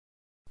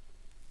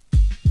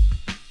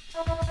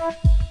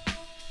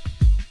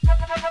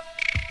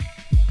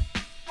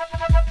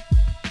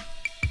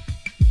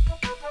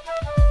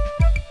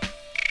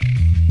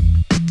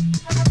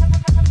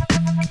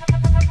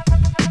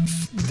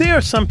There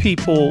are some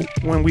people,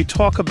 when we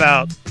talk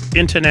about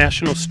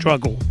international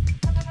struggle,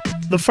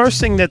 the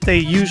first thing that they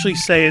usually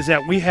say is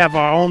that we have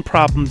our own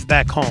problems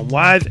back home.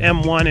 Why is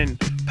M-1 in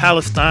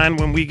Palestine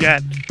when we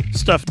got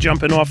stuff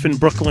jumping off in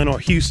Brooklyn or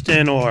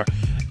Houston or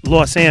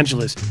Los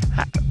Angeles?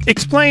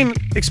 Explain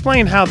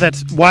how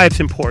why it's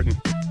important.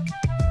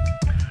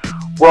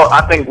 Well,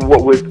 I think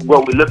what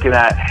we're looking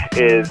at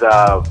is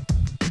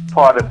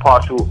part and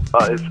parcel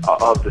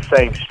of the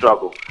same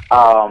struggle.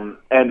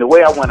 And the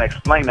way I want to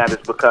explain that is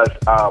because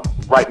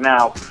right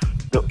now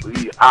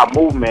our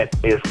movement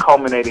is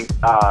culminating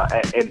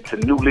into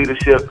new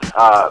leadership,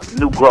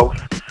 new growth.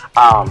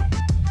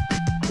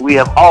 We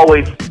have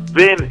always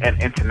been an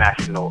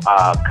international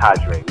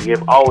cadre. We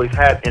have always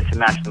had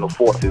international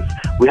forces.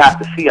 We have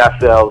to see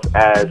ourselves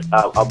as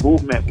a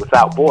movement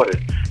without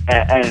borders.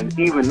 And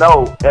even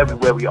though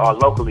everywhere we are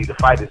locally, the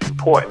fight is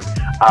important,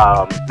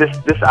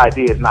 this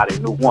idea is not a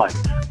new one.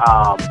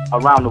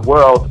 Around the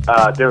world,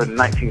 during the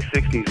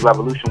 1960s,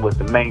 revolution was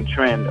the main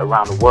trend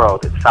around the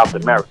world in South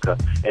America,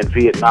 in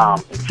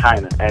Vietnam, in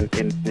China, and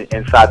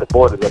inside the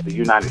borders of the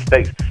United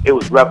States. It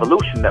was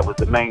revolution that was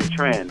the main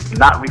trend,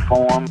 not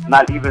reform,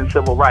 not even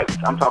civil rights.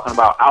 I'm talking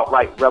about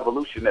outright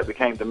revolution that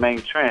became the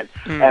main trend.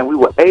 And we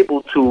were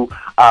able to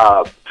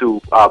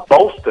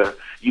bolster,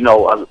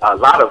 a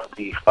lot of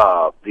the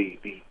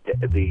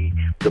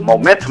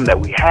momentum that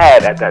we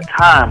had at that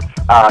time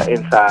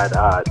inside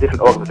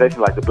different organizations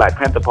like the Black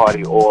Panther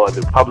Party or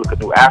the Republic of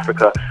New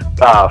Africa,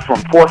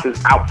 from forces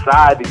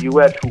outside the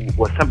U.S. who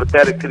were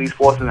sympathetic to these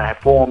forces and had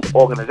formed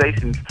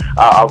organizations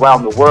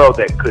around the world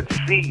that could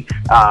see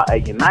a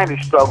united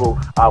struggle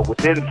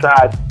within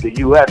inside the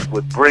U.S.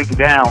 would bring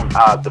down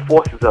the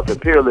forces of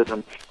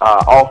imperialism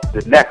off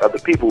the neck of the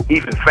people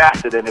even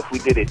faster than if we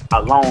did it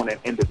alone and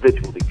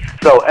individually.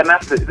 So, and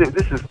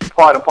this is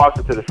part and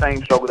parcel to the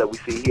same struggle that we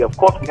see here. Of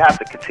course, we have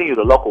to continue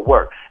the local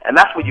work, and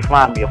that's where you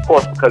find me, of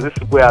course, because this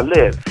is where I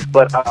live.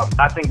 But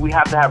I think we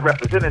have to have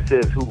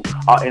representatives who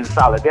are in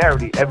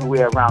solidarity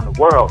everywhere around the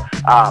world.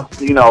 I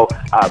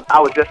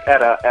was just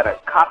at a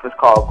conference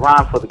called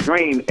Grind for the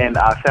Green in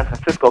San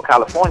Francisco,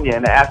 California,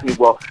 and they asked me, and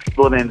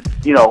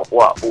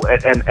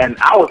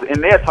I was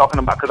in there talking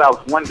about, because I was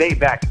one day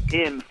back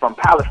in from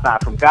Palestine,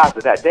 from Gaza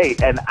that day,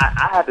 and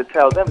I had to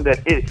tell them that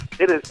it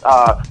is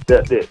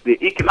the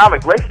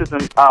economic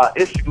racism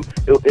issue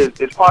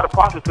is part and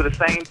parcel to the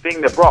same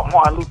thing that brought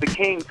Martin Luther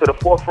King to the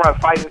forefront,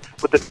 fighting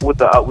with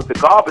the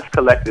garbage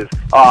collectors,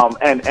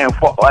 and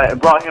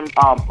brought him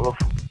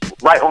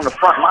right on the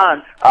front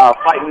line,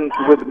 fighting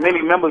with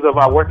many members of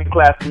our working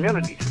class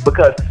community.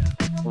 Because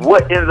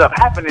what ends up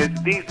happening is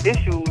these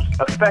issues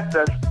affect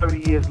us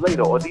 30 years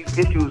later, or these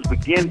issues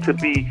begin to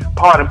be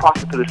part and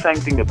parcel to the same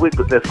thing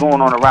that's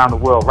going on around the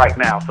world right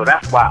now. So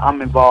that's why I'm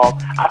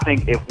involved. I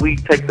think if we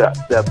take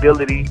the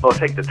ability, or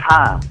take the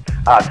time,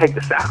 take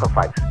the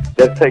sacrifice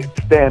that it takes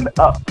to stand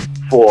up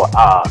for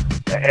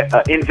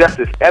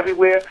injustice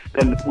everywhere,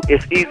 then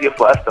it's easier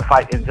for us to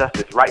fight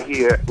injustice right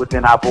here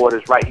within our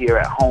borders, right here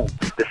at home.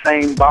 The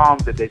same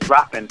bombs that they're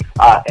dropping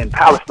in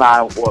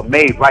Palestine were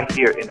made right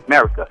here in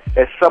America.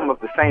 It's some of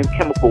the same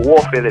chemical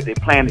warfare that they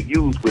plan to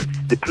use with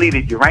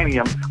depleted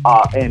uranium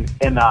in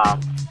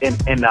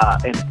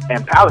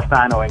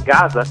Palestine or in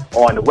Gaza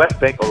or in the West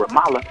Bank or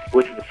Ramallah,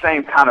 which is the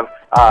same kind of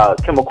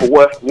chemical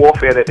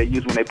warfare that they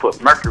use when they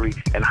put mercury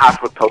in high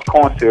fructose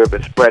corn syrup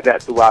and spread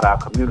that throughout our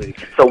community.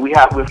 So we're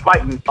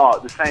fighting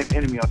the same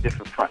enemy on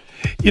different fronts.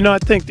 I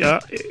think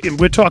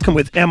we're talking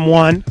with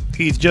M-1.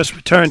 He's just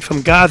returned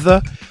from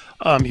Gaza.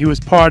 He was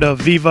part of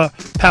Viva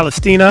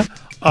Palestina.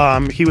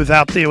 He was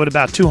out there with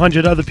about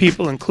 200 other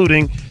people,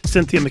 including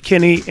Cynthia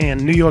McKinney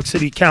and New York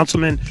City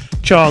Councilman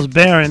Charles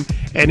Barron.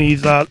 And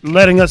he's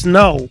letting us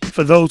know,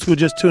 for those who are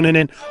just tuning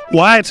in,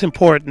 why it's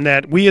important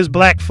that we as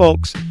black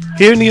folks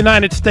here in the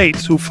United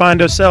States who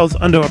find ourselves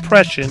under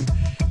oppression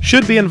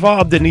should be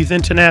involved in these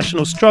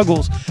international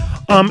struggles.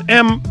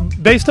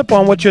 Based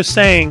upon what you're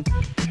saying,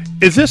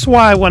 is this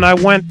why when I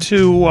went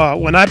to,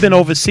 when I've been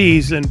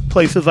overseas in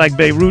places like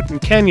Beirut and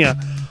Kenya,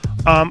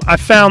 I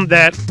found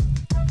that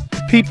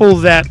people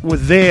that were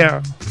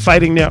there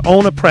fighting their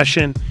own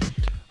oppression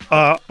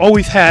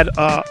always had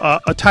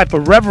a type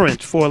of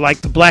reverence for,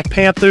 like, the Black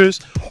Panthers,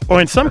 or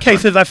in some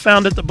cases I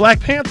found that the Black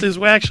Panthers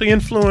were actually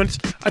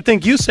influenced, I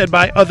think you said,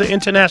 by other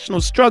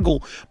international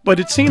struggle. But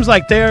it seems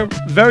like they're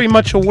very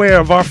much aware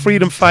of our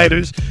freedom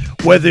fighters,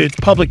 whether it's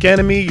Public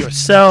Enemy,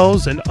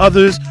 yourselves, and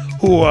others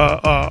who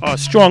are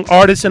strong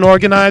artists and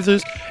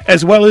organizers,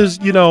 as well as,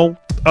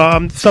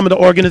 some of the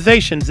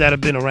organizations that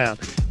have been around.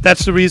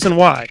 That's the reason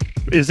why.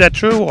 Is that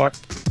true, or?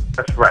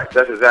 That's right.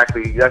 That's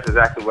exactly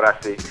what I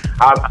see.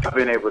 I've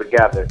been able to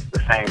gather the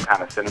same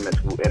kind of sentiments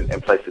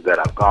in places that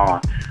I've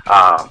gone.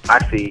 I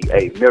see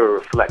a mirror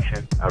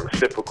reflection, a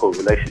reciprocal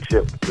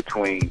relationship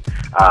between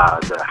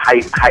the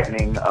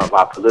heightening of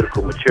our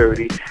political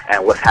maturity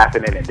and what's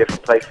happening in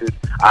different places.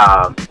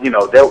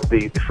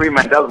 The Free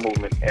Mandela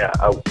movement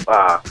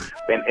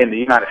in the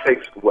United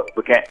States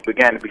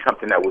began to be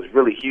something that was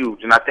really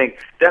huge, and I think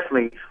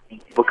definitely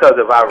because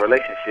of our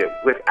relationship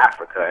with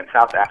Africa and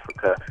South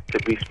Africa, to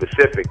be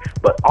specific,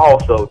 but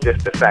also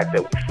just the fact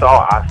that we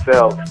saw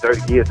ourselves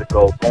 30 years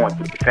ago going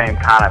through the same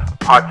kind of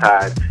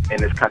apartheid in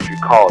this country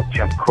called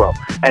Jim Crow.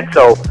 And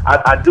so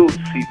I do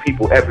see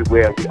people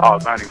everywhere. We are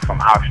learning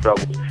from our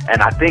struggles,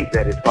 and I think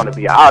that it's going to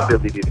be our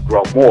ability to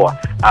grow more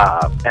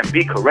and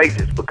be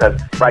courageous,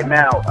 because right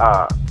now,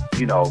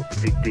 the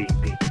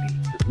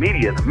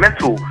media, the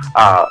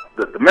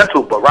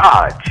mental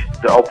barrage,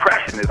 the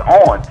oppression is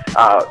on.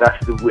 That's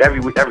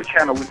every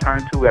channel we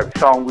turn to, every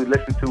song we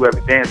listen to,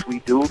 every dance we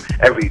do,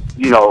 every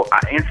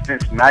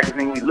instance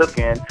magazine we look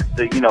in.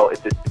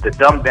 The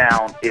dumb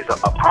down is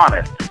upon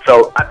us.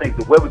 So I think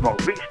the way we're going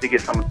to reach to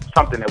get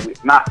something that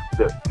we've not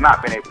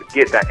been able to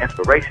get, that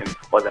inspiration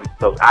or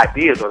those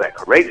ideas or that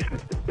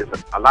courageousness, is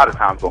a lot of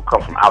times going to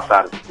come from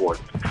outside of the board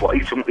for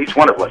each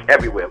one of us,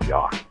 everywhere we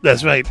are.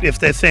 That's right. If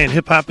they're saying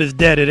hip hop is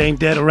dead, it ain't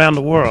dead around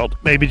the world.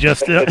 Maybe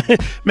just on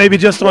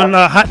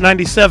Hot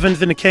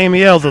 97s and the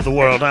KMELs of the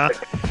world, huh?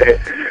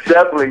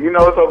 Definitely.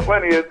 What's so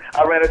funny is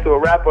I ran into a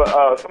rapper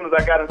as soon as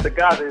I got into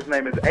Gaza. His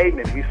name is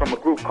Amen. He's from a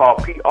group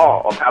called PR,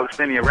 or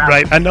Palestinian Rappers.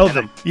 Right, I know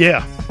them.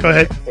 Yeah, go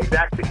ahead.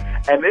 Exactly.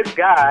 And this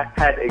guy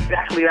had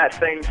exactly that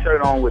same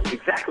shirt on with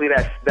exactly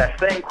that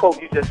same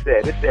quote you just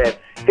said. It said,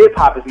 hip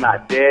hop is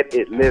not dead,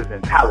 it lives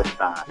in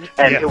Palestine.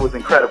 And it was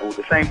incredible.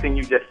 The same thing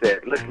you just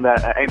said. Listen,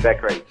 ain't that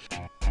crazy?